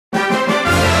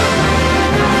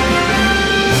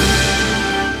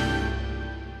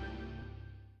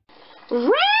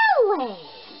Really?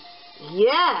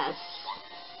 Yes.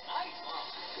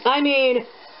 I mean,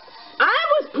 I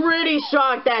was pretty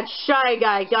shocked that Shy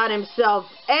Guy got himself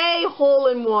a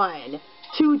hole-in-one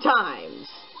 2 times.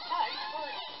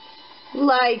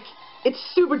 Like, it's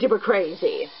super duper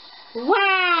crazy.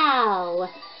 Wow.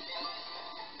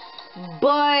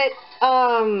 But,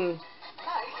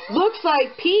 looks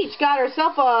like Peach got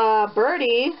herself a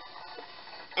birdie.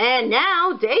 And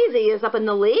now Daisy is up in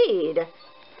the lead.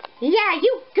 Yeah,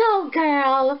 you go,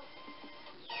 girl.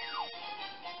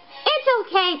 It's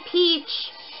okay,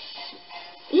 Peach.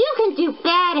 You can do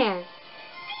better.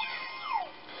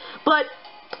 But,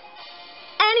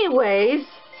 anyways,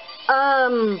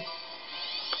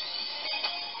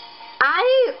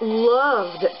 I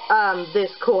loved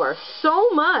this course so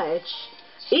much,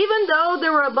 even though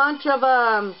there were a bunch of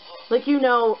like, you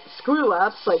know,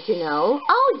 screw-ups, like, you know.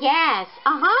 Oh yes,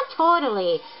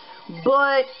 totally.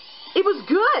 But it was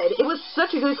good. It was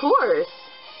such a good course.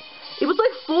 It was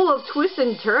like full of twists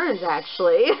and turns,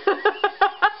 actually.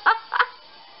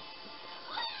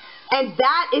 And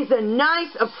that is a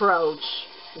nice approach.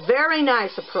 Very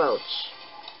nice approach.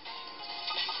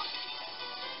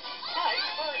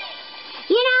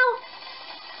 You know,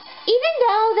 even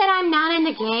though that I'm not in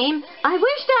the game, I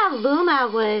wish that Luma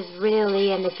was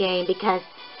really in the game, because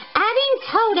adding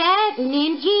Toadette,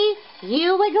 Ninja,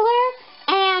 Uwiggler,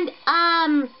 and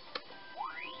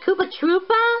Koopa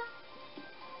Troopa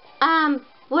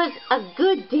was a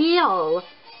good deal.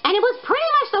 And it was pretty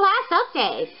much the last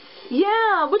update.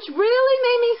 Yeah, which really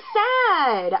made me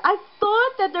sad. I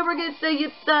thought that they were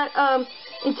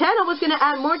Nintendo was gonna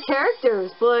add more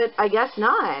characters, but I guess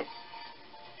not.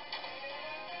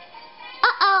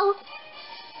 Uh-oh.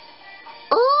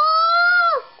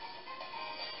 Ooh!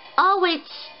 Oh,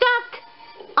 it's stuck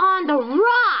on the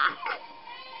rock.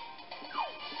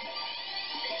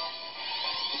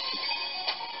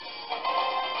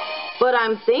 But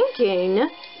I'm thinking,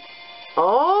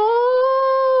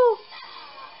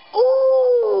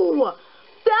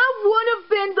 that would have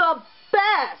been the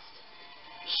best.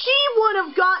 She would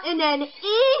have gotten an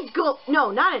eagle.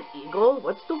 No, not an eagle.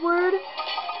 What's the word?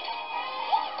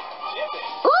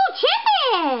 Ooh,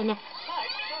 chicken!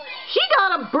 She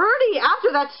got a birdie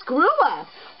after that screw-up.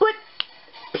 But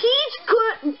Peach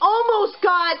almost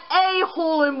got a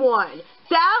hole-in-one.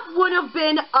 That would have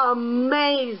been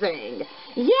amazing.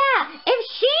 Yeah, if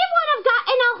she would have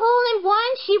gotten a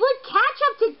hole-in-one, she would catch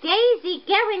up to Daisy,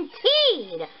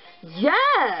 guaranteed.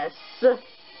 Yes.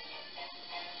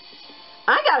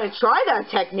 I gotta try that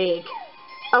technique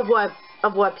of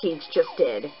what Peach just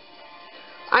did.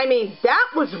 I mean,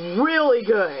 that was really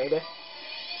good.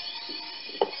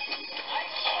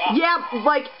 Yeah,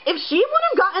 like, if she would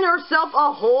have gotten herself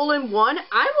a hole-in-one,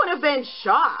 I would have been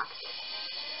shocked.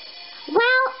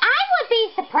 Well, I would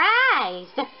be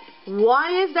surprised.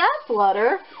 Why is that,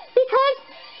 Flutter? Because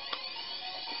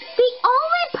the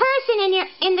only person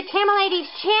in the Camera Lady's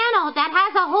channel that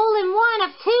has a hole-in-one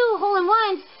of 2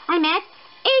 hole-in-ones,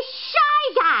 is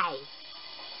Shy Guy.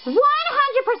 100%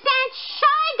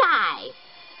 Shy Guy.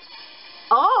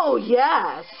 Oh,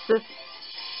 yes.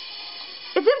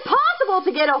 It's impossible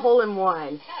to get a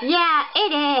hole-in-one. Yeah,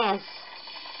 it is.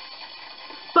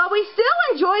 But we still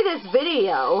enjoy this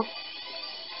video.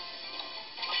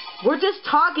 We're just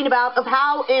talking about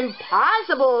how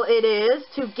impossible it is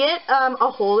to get a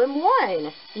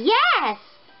hole-in-one. Yes,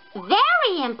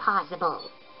 very impossible.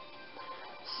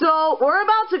 So we're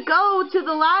about to go to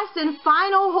the last and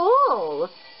final hole.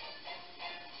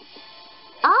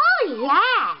 Oh,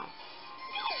 yes.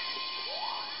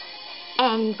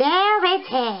 And there it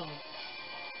is.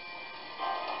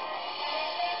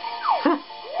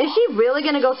 Is she really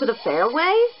going to go to the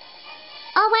fairway?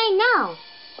 Oh, wait, no.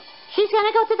 She's going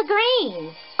to go to the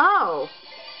green. Oh.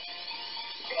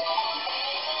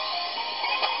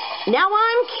 Now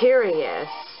I'm curious.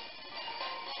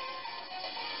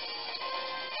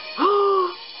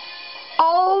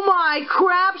 Oh my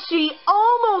crap, she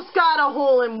almost got a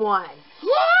hole-in-one.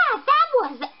 Yeah, that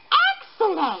was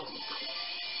excellent.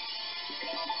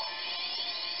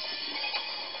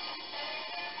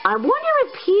 I wonder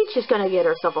if Peach is going to get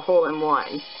herself a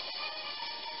hole-in-one.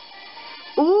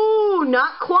 Ooh,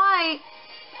 not quite.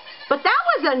 But that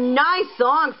was a nice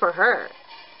song for her.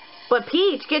 But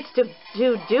Peach gets to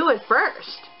do it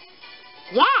first.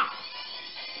 Yes.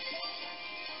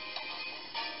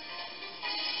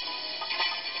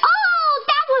 Oh,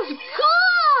 that was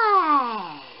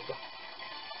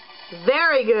good.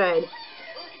 Very good.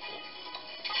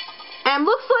 And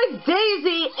looks like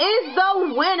Daisy is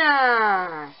the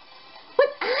winner. But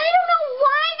I don't know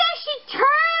why that she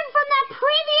turned from that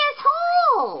previous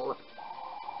hole.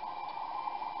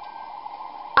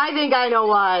 I think I know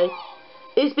why.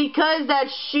 It's because that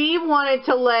she wanted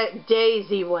to let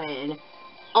Daisy win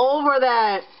over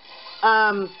that,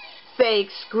 fake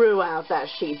screw out that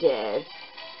she did.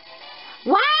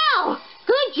 Wow!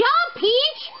 Good job,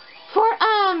 Peach! For,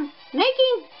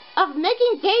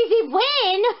 making Daisy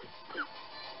win!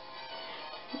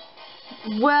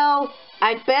 Well,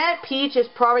 I bet Peach is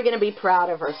probably going to be proud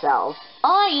of herself.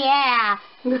 Oh, yeah.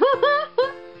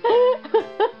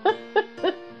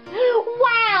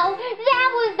 Wow, that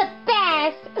was the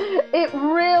best! It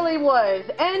really was.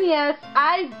 And yes,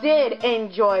 I did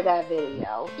enjoy that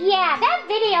video. Yeah, that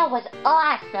video was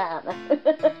awesome.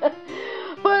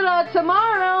 But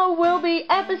tomorrow will be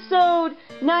episode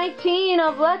 19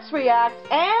 of Let's React,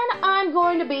 and I'm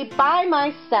going to be by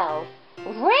myself.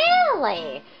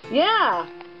 Really? Yeah.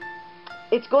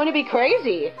 It's going to be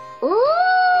crazy.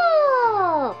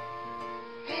 Ooh!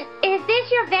 Is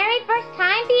this your very first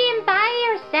time being by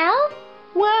yourself?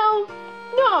 Well,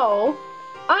 no.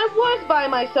 I was by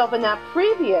myself in that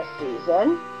previous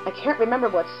season. I can't remember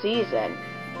what season.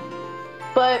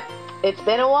 But it's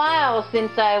been a while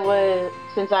since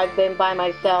I've been by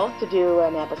myself to do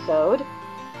an episode.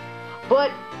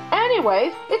 But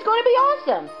anyways, it's going to be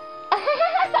awesome.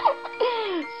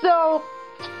 So,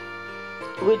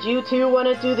 would you two want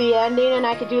to do the ending and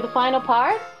I could do the final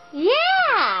part?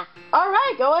 Yeah!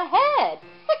 Alright, go ahead.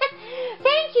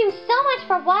 Thank you so much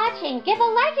for watching. Give a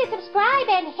like and subscribe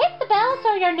and hit the bell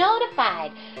so you're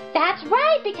notified. That's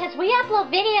right, because we upload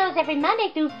videos every Monday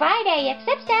through Friday,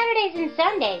 except Saturdays and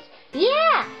Sundays.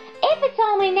 Yeah, if it's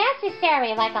only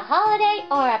necessary, like a holiday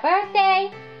or a birthday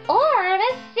or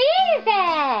a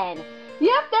season.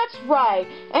 Yep, that's right.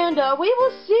 And we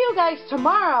will see you guys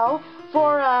tomorrow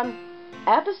for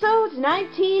episodes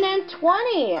 19 and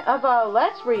 20 of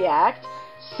Let's React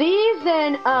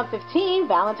Season 15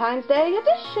 Valentine's Day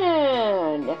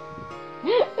edition.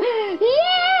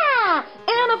 Yeah!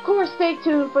 And of course, stay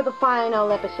tuned for the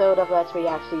final episode of Let's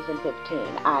React Season 15.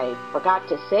 I forgot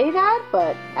to say that,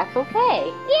 but that's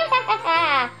okay.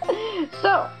 Yeah!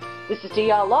 So, this is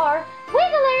TLR,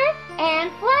 Wiggler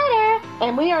and Flutter.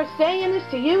 and we are saying this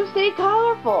to you, stay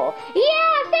colorful.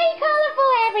 Yeah, stay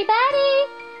colorful, everybody.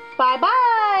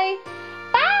 Bye-bye.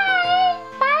 Bye.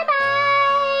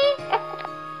 Bye-bye.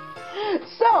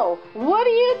 So, what do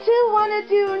you two want to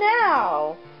do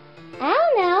now? I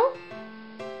don't know.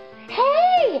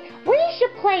 Hey, we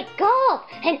should play golf,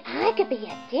 and I could be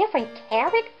a different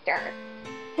character.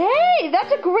 Hey,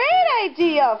 that's a great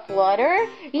idea, Flutter.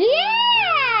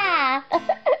 Yeah!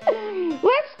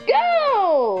 Let's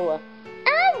go!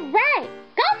 All right,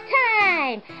 golf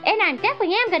time! And I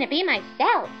definitely am going to be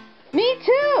myself. Me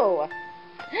too.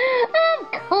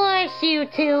 Of course you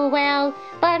two will.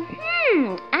 But,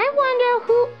 I wonder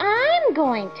who I'm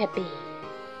going to be.